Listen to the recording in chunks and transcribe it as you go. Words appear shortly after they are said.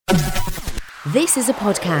This is a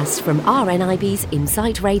podcast from RNIB's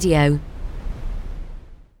Insight Radio.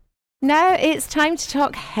 Now it's time to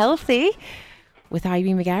talk healthy with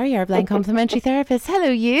Irene McGarry, our blind complementary therapist. Hello,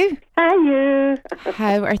 you. Hi, you.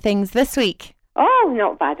 How are things this week? Oh,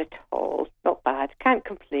 not bad at all. Not bad. Can't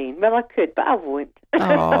complain. Well, I could, but I won't.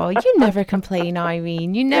 Oh, you never complain,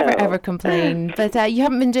 Irene. You never ever complain. But you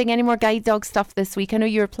haven't been doing any more guide dog stuff this week. I know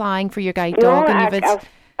you're applying for your guide dog. And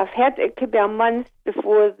I've heard it could be a month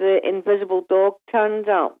before the invisible dog turns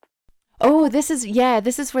up. Oh, this is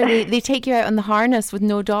where they take you out on the harness with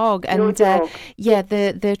no dog. And no dog.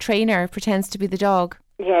 The trainer pretends to be the dog.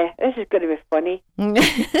 Yeah, this is going to be funny. But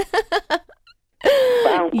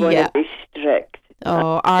I'm going to be strict.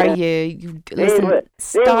 Oh, are you? Listen,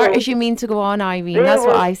 start as you mean to go on, Irene. That's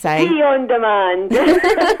what I say. See on demand.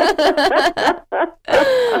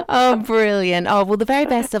 Oh, brilliant. Oh, well, the very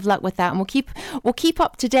best of luck with that. And we'll keep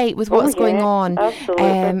up to date with what's going on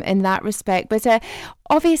in that respect. But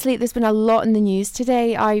obviously, there's been a lot in the news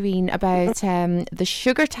today, Irene, about the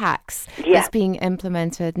sugar tax that's being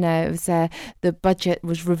implemented now. It was, the budget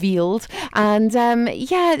was revealed. And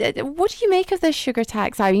what do you make of this sugar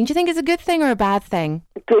tax, Irene? Do you think it's a good thing or a bad thing?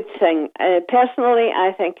 Good thing. Personally,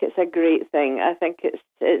 I think it's a great thing. I think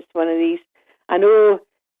it's one of these. I know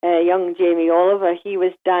young Jamie Oliver, he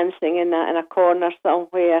was dancing in a corner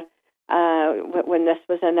somewhere when this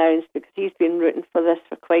was announced, because he's been rooting for this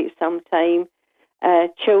for quite some time.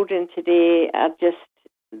 Children today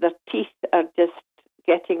their teeth are just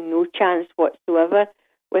getting no chance whatsoever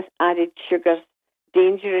with added sugars,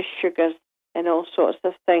 dangerous sugars, and all sorts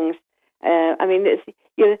of things.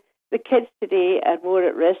 The kids today are more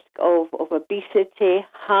at risk of obesity,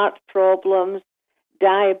 heart problems,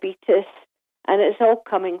 diabetes, and it's all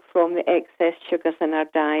coming from the excess sugars in our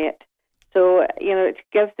diet. So, to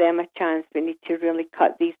give them a chance, we need to really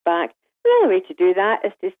cut these back. The only way to do that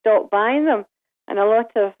is to stop buying them. And a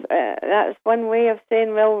lot of, that's one way of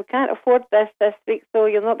saying, well, we can't afford this week, so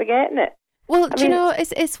you'll not be getting it. Well,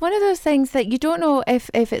 it's one of those things that you don't know if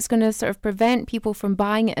it's going to sort of prevent people from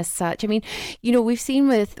buying it as such. I mean, we've seen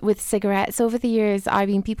with cigarettes over the years,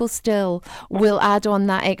 Irene, people still will add on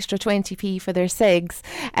that extra 20p for their cigs.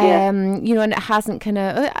 And it hasn't kind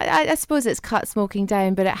of, I suppose it's cut smoking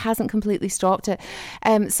down, but it hasn't completely stopped it.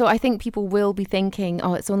 So I think people will be thinking,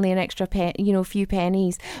 oh, it's only an extra few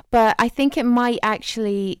pennies. But I think it might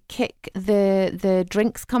actually kick the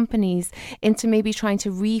drinks companies into maybe trying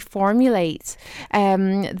to reformulate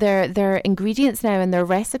their ingredients now and their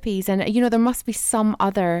recipes, and there must be some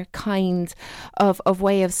other kind of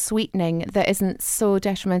way of sweetening that isn't so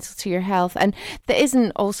detrimental to your health, and that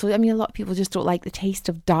isn't also, a lot of people just don't like the taste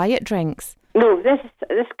of diet drinks. No, this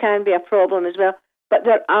can be a problem as well, but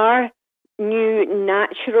there are new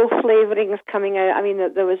natural flavourings coming out.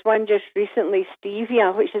 There was one just recently,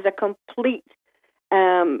 stevia, which is a complete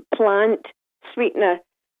plant sweetener.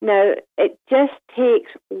 Now, it just takes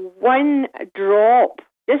one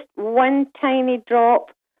tiny drop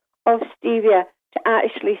of stevia to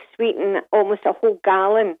actually sweeten almost a whole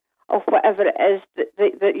gallon of whatever it is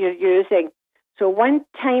that you're using. So one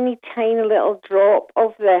tiny, tiny little drop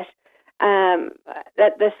of this,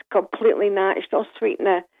 this completely natural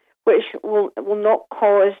sweetener, which will not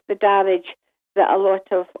cause the damage that a lot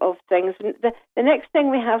of things. The next thing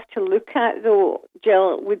we have to look at, though,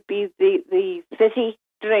 Jill, would be the fizzy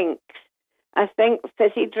drinks. I think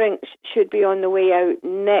fizzy drinks should be on the way out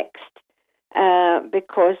next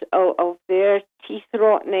because of their teeth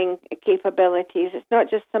rotting capabilities. It's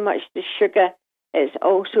not just so much the sugar, it's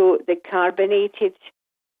also the carbonated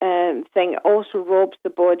thing. It also robs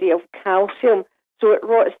the body of calcium, so it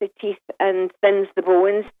rots the teeth and thins the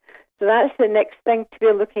bones. So that's the next thing to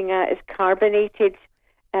be looking at, is carbonated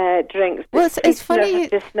drinks. Well, it's funny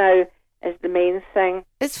just now is the main thing.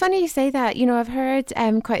 It's funny you say that. I've heard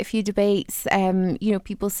quite a few debates,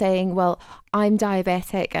 people saying, well, I'm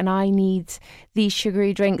diabetic and I need these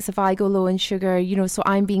sugary drinks if I go low in sugar, so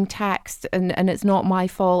I'm being taxed and it's not my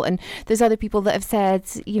fault. And there's other people that have said,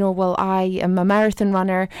 well, I am a marathon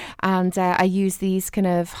runner and I use these kind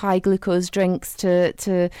of high glucose drinks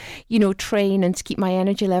to train and to keep my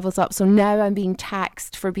energy levels up. So now I'm being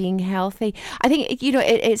taxed for being healthy. I think,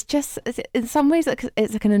 it's just, in some ways,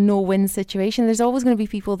 it's a kind of no-win situation. There's always going to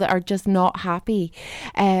be people that are just not happy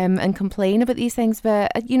and complain about these things.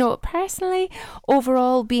 But, personally,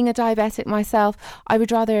 overall, being a diabetic myself, I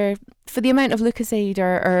would rather, for the amount of Lucozade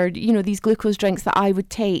or these glucose drinks that I would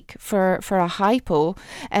take for a hypo,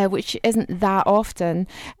 which isn't that often,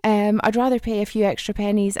 I'd rather pay a few extra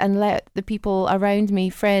pennies and let the people around me,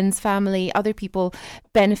 friends, family, other people,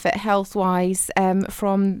 benefit health-wise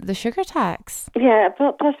from the sugar tax. Yeah,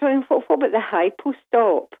 plus what about the hypo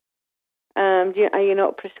stop? Are you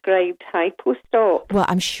not prescribed Hypostop? Well,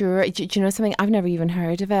 I'm sure. Do you know something? I've never even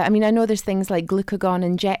heard of it. I mean, I know there's things like glucagon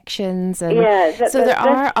injections, and so there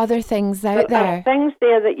are other things out there. There are things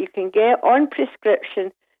there that you can get on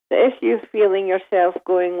prescription that if you're feeling yourself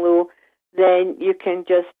going low, then you can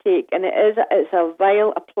just take. And it's a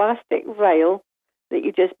vial, a plastic vial that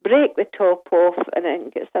you just break the top off, and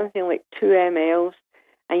then get something like 2 ml,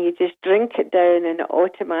 and you just drink it down, and it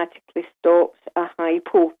automatically stops a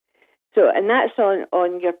hypo. So, and that's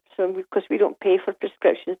on your, so because we don't pay for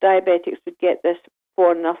prescriptions, diabetics would get this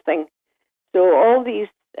for nothing. So all these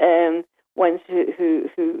ones who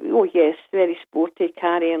oh yes, very sporty,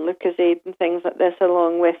 carry and Lucozade and things like this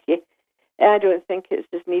along with you, I don't think it's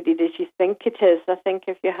as needed as you think it is. I think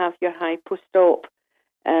if you have your Hypostop,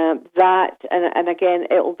 that, and again,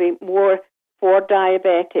 it'll be more for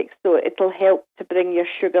diabetics, so it'll help to bring your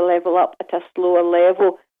sugar level up at a slower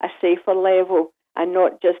level, a safer level, and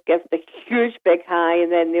not just give the huge big high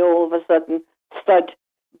and then they all of a sudden thud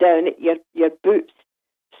down at your boots.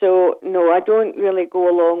 So, no, I don't really go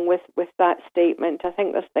along with that statement. I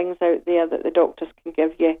think there's things out there that the doctors can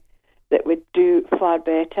give you that would do far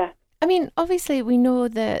better. I mean, obviously, we know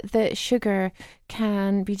that sugar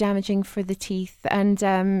can be damaging for the teeth, and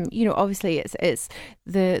obviously, it's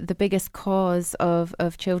the biggest cause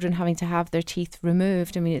of children having to have their teeth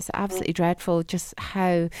removed. I mean, it's absolutely dreadful just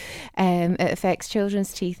how it affects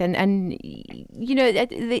children's teeth, and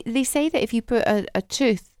they say that if you put a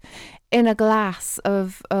tooth in a glass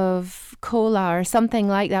of cola or something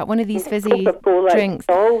like that, one of these fizzy drinks.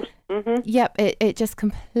 Mm-hmm. Yep, it just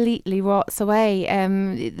completely rots away.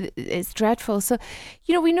 It's dreadful. So,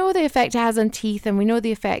 we know the effect it has on teeth, and we know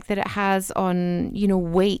the effect that it has on,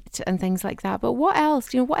 weight and things like that. But what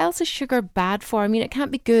else? What else is sugar bad for? I mean, it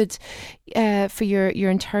can't be good for your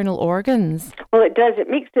internal organs. Well, it does. It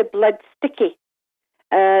makes the blood sticky.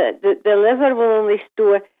 The liver will only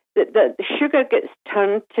store the sugar gets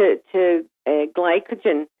turned to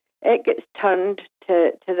glycogen. It gets turned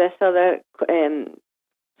to this other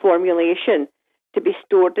formulation to be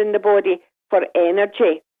stored in the body for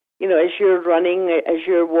energy. As you're running, as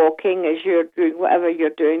you're walking, as you're doing whatever you're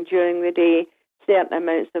doing during the day, certain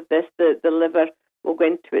amounts of this, the liver will go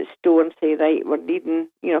into its store and say, right, we're needing,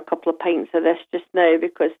 a couple of pints of this just now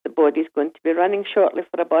because the body's going to be running shortly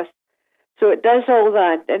for a bus. So it does all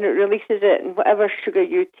that, and it releases it, and whatever sugar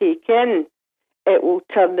you take in, it will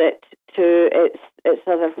turn it to its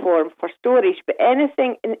other form for storage. But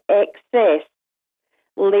anything in excess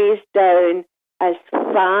lays down as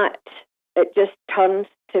fat. It just turns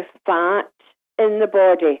to fat in the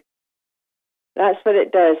body. That's what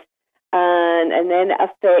it does. And then it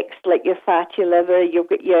affects like your fatty liver. You'll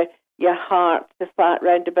get your heart, the fat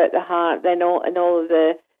round about the heart, then all of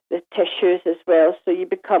the tissues as well. So you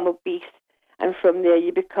become obese, and from there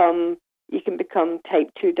you can become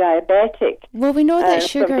type 2 diabetic. Well, we know that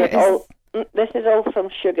sugar is... This is all from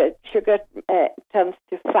sugar. Sugar turns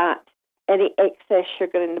to fat. Any excess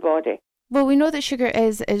sugar in the body. Well, we know that sugar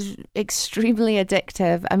is extremely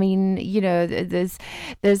addictive. I mean,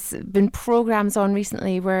 there's been programs on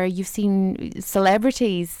recently where you've seen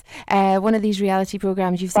celebrities, one of these reality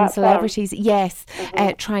programs, you've seen celebrities, yes,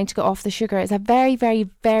 trying to get off the sugar. It's a very, very,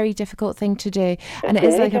 very difficult thing to do, and it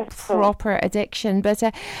is like a proper addiction. But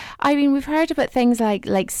Irene, we've heard about things like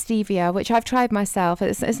stevia, which I've tried myself.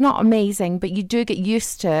 It's not amazing, but you do get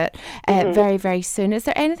used to it very, very soon. Is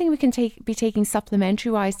there anything we can be taking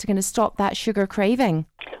supplementary-wise to kind of stop that sugar craving?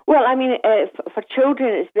 Well, I mean, for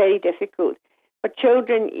children, it's very difficult. For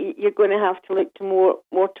children, you're going to have to look to more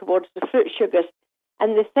towards the fruit sugars.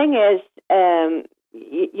 And the thing is,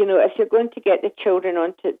 if you're going to get the children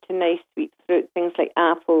onto nice sweet fruit, things like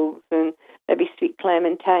apples and maybe sweet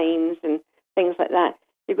clementines and things like that,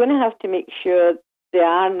 you're going to have to make sure they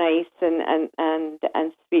are nice and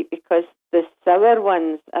sweet, because the sour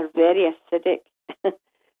ones are very acidic.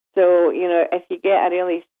 So, if you get a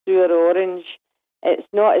really sour orange, it's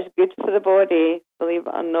not as good for the body, believe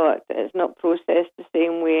it or not. It's not processed the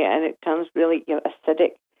same way, and it turns really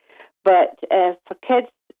acidic. But for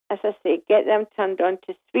kids, as I say, get them turned on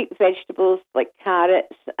to sweet vegetables like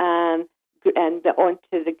carrots and onto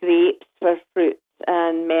the grapes for fruits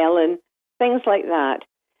and melon, things like that.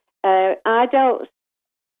 Adults,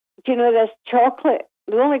 there's chocolate.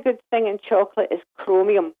 The only good thing in chocolate is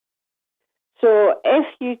chromium. So if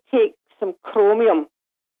you take some chromium,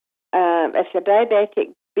 if you're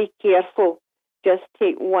diabetic, be careful. Just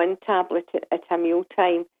take one tablet at a meal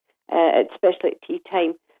time, especially at tea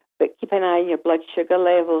time, but keep an eye on your blood sugar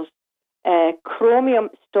levels. Chromium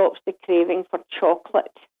stops the craving for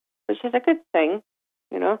chocolate, which is a good thing,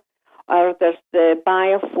 Or there's the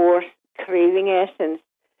Bioforce craving essence.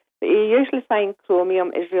 But you usually find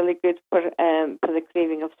chromium is really good for the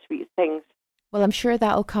craving of sweet things. Well, I'm sure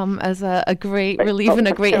that'll come as a great relief and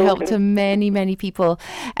a great help to many, many people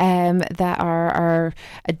that are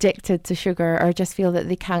addicted to sugar or just feel that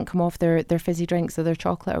they can't come off their fizzy drinks or their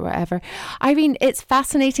chocolate or whatever. Irene, it's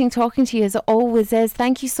fascinating talking to you as it always is.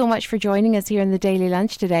 Thank you so much for joining us here in the Daily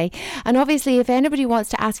Lunch today. And obviously, if anybody wants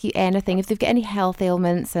to ask you anything, if they've got any health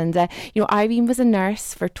ailments, and Irene was a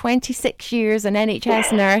nurse for 26 years, an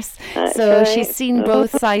NHS nurse, so she's seen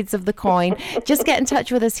both sides of the coin. Just get in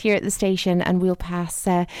touch with us here at the station and we'll pass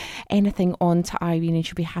anything on to Irene and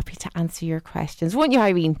she'll be happy to answer your questions. Won't you,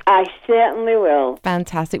 Irene? I certainly will.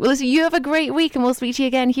 Fantastic. Well, listen, you have a great week and we'll speak to you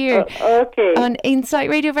again here on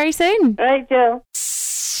Insight Radio very soon. Right, Jill.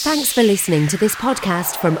 Thanks for listening to this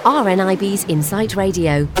podcast from RNIB's Insight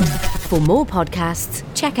Radio. For more podcasts,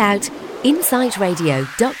 check out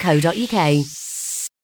insightradio.co.uk.